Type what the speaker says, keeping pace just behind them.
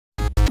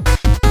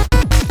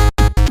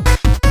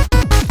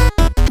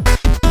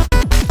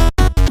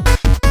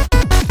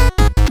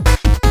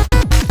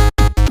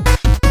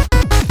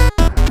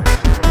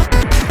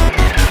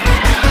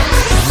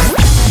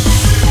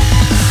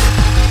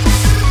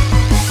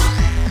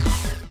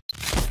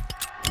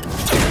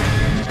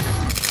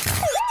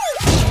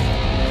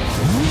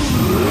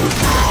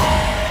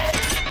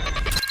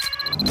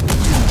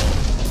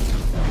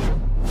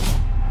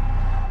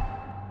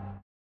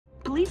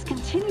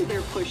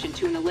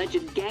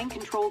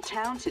gang-controlled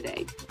town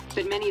today,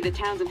 but many of the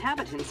town's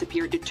inhabitants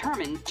appear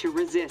determined to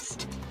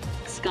resist.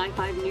 Sky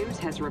 5 News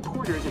has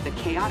reporters at the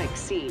chaotic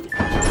scene.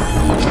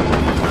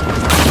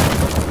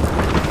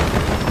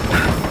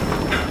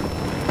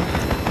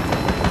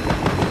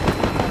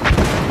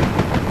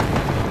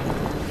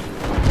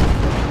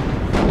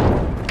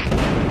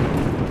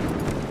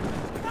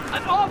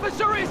 An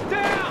officer is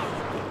down!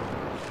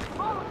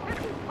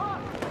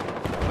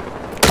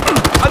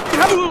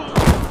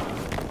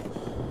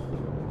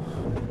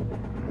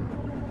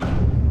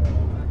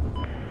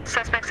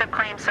 Suspects have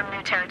claimed some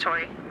new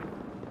territory.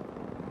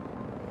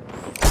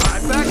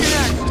 I'm back in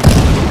action!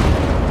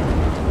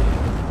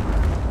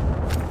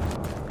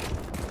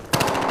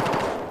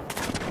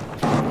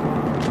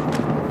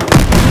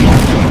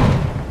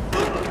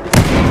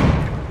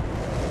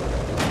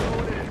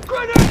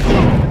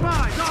 Grenade!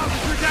 Mine!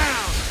 Officer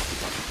down!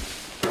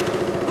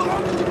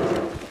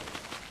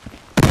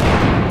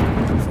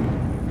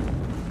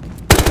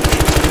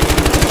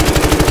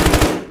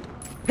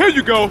 Here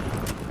you go!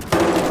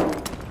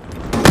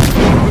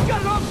 We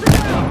got an officer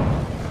down!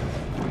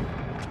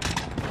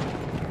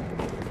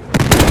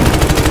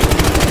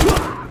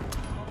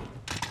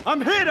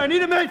 I'm hit! I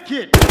need a med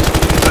kit!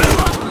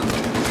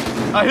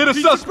 I hit a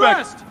He's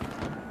suspect! suppressed.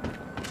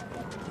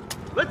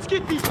 Let's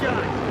get these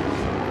guys!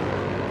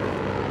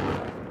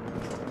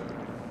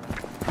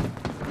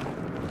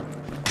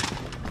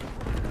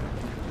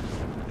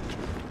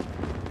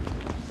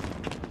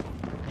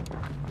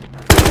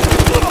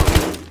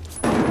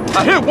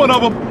 I hit one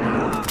of them!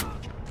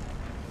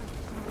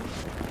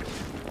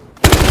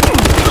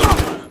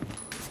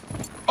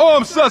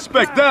 Armed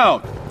suspect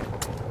down!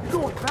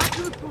 Going back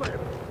to the flip!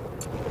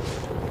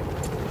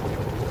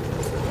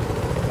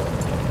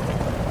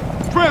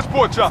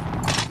 Transport chopper!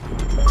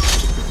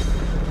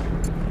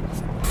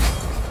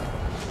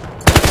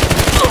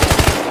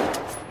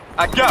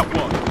 I got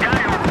one!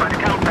 Guy over by the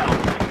compound.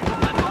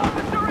 An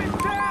officer is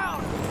down!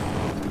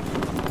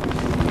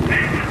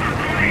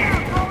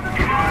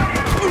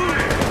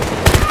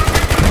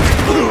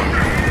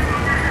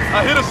 I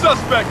hit a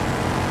suspect!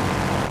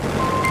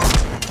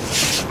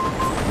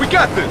 We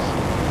got this!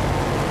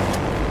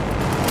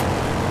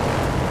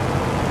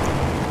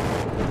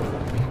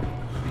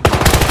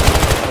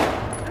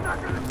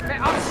 Hey,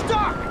 I'm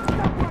stuck!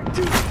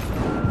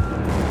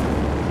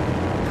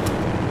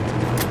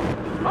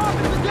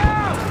 Officer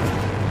down!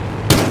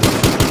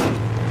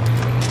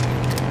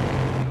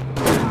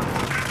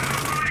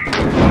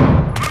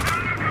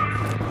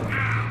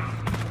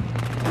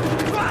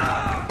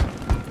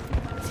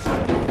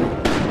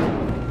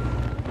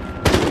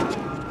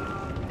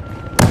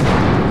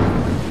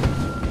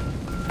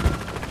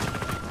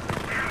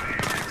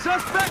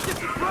 Suspect is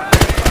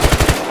suppressed!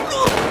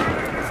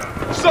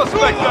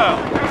 Suspect down!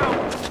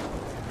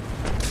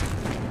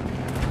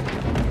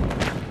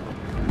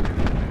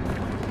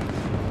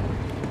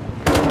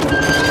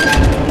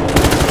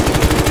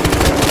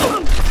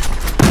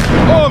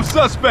 Armed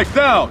suspect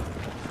down!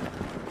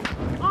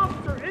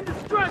 Officer in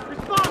distress,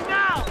 respond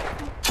now!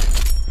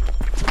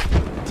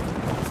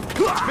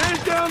 Man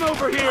down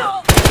over here!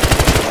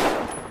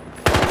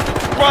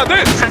 Try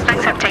this!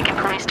 Suspects have taken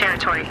police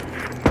territory.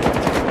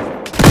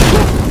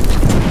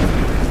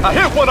 I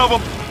hit one of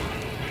them!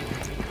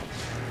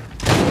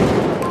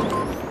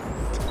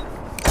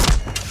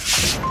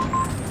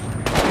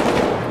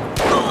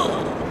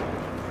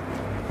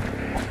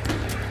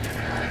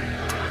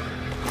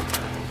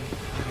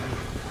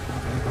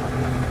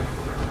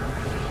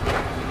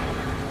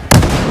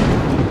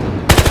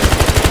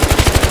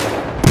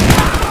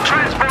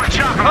 Transport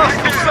chopper!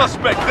 Hostile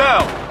suspect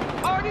down!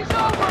 Party's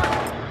over!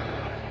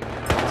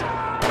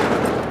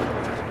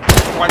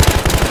 Right.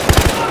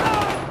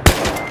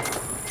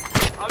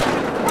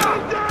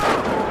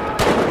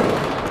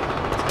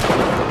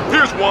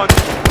 Here's one.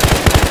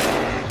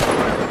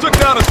 Took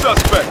down a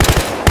suspect.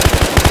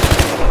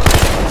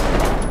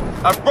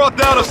 I brought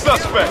down a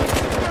suspect.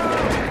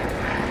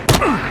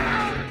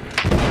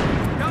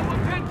 Got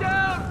one pinned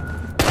down!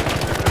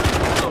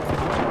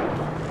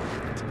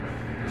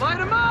 Light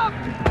him up!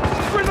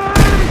 Grenade!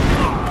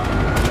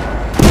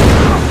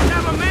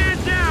 Have a man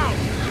down!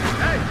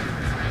 Hey!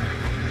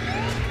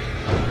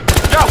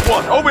 Got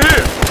one over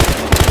here.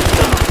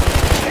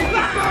 He's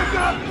back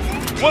up!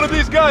 One of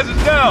these guys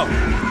is down.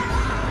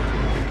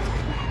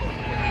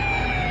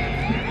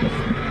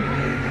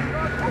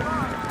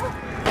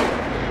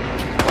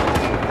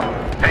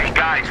 Hey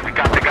guys, we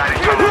got the guy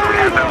that told us we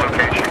have their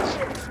locations.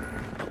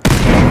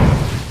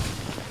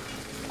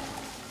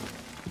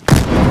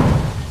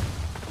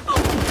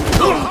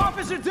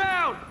 Officer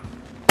down!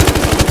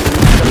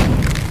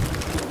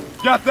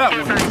 Got that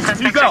one. Suspects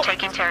He's are out.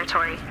 taking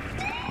territory.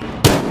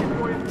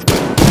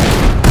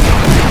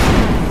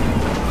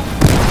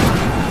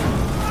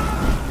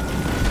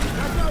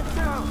 That guy's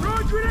down! Throw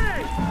a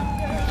grenade!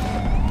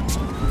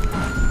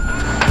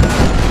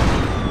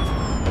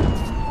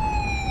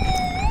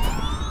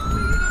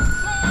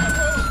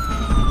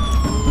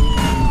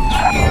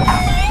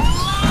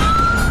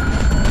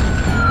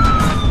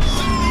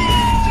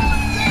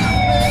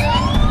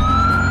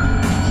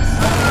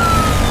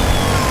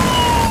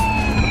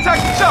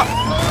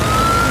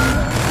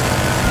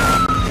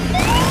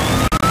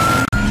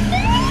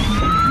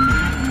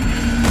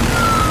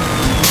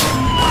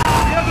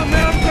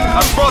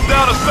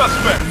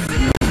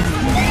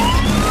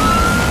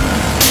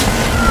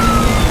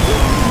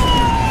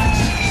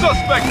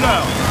 suspect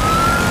down!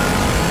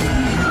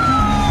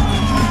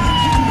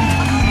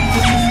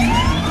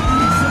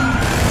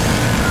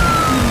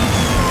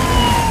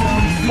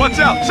 Watch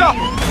out, chopper!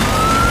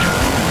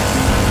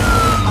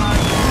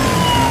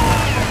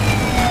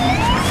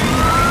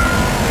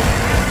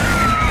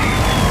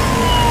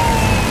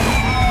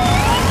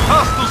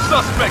 Hostile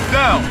suspect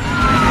down!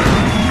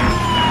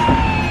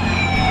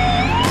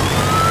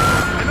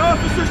 An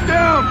officer's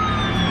down!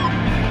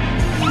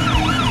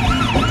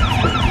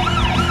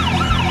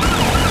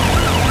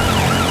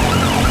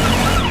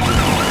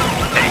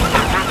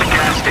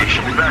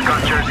 Station. Be back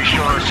on Jersey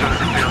Shore as soon as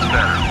it feels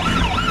better.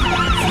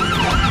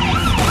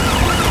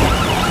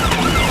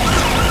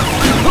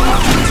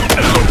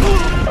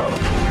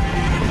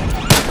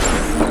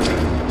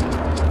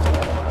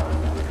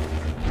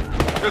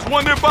 There's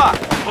one nearby,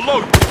 below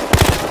you.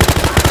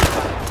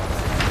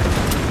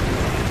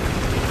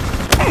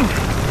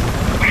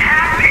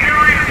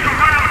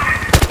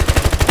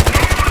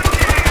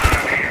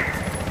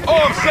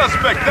 Armed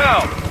suspect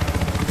down.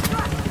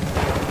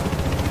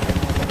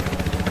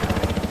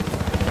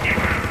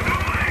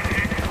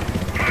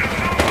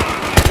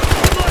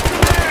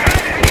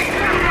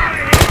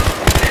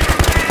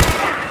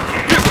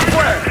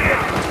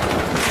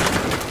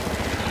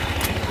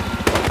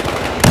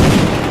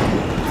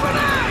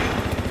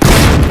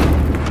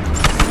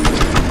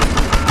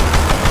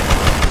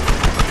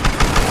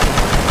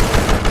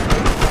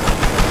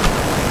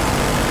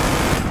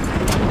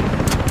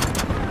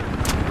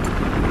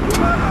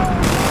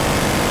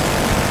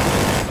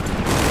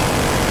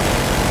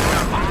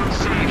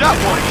 Got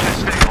one.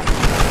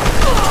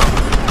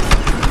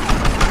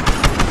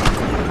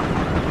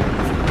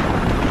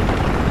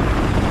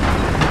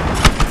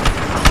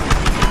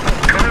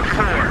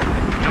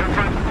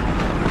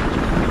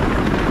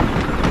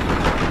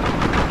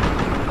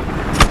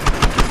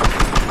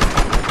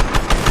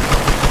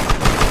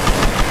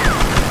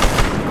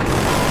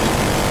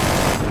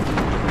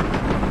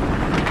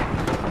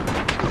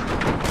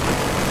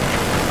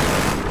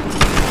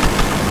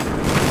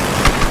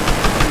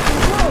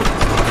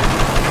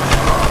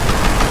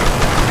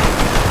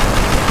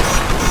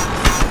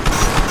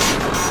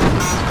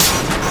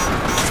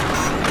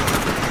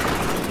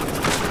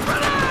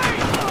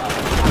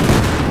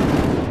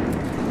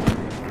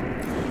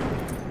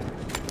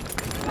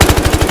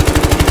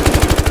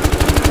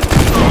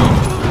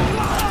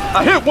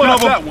 I hit one of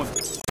them! That one.